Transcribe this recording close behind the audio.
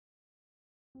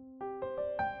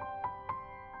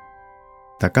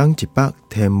逐天一百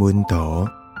天文图，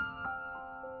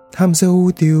探索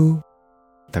宇宙。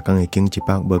逐天会经一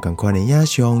百无同款的影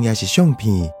像，也是相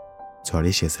片，带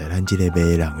你熟悉咱这个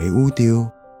迷人的宇宙。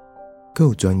更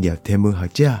有专业天文学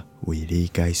者为你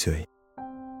解说。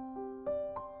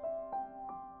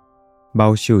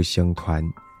昴宿星团，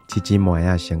七姊妹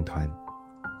仔星团。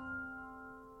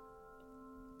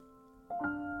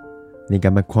你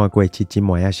敢捌看过七姊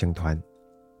妹仔星团？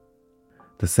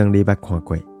就算你捌看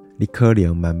过，你可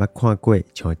能嘛捌看过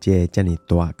像这个这么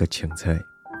大佮清楚的。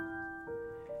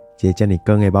这个这么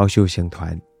光的昴宿星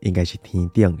团，应该是天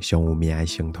顶上有名的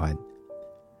星团。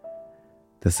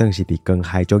就算是伫光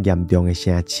害足严重的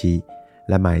城市，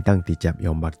咱嘛会当直接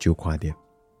用目睭看到。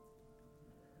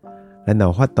咱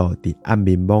有法度伫暗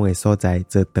迷蒙的所在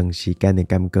做长时间的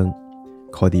感光，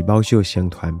靠伫昴宿星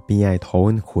团边仔的土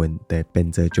粉云，就会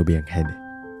变做足明显的。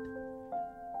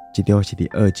这张是伫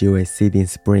澳洲的 Sydney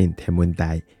Spring 天文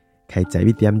台开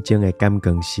11点钟的感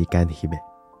光时间翕的。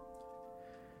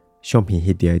相片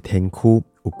翕到的天区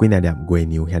有几若粒月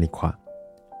亮遐尼宽。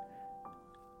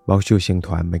昴宿星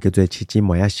团嘛叫做七姊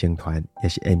妹仔星团，也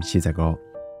是 M45，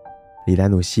离咱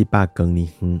有400光年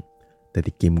远，就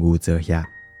伫昴宿座遐。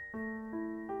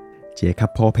一个较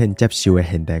普遍接受的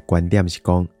现代观点是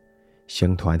讲，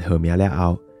星团号名了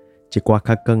后，一寡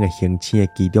较光的星星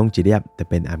的其中一粒就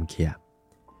变暗去啊，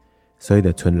所以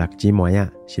就剩6姊妹仔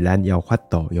是咱有法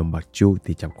度用目睭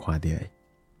直接看到的。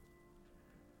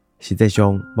实际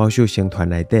上，昴宿星团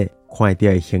内底看到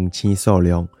的星星数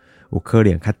量，有可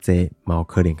能较济，嘛有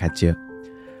可能较少。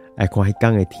爱看迄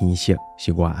天的天色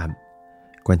是偌暗，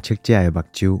观测者的目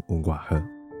睭有偌好。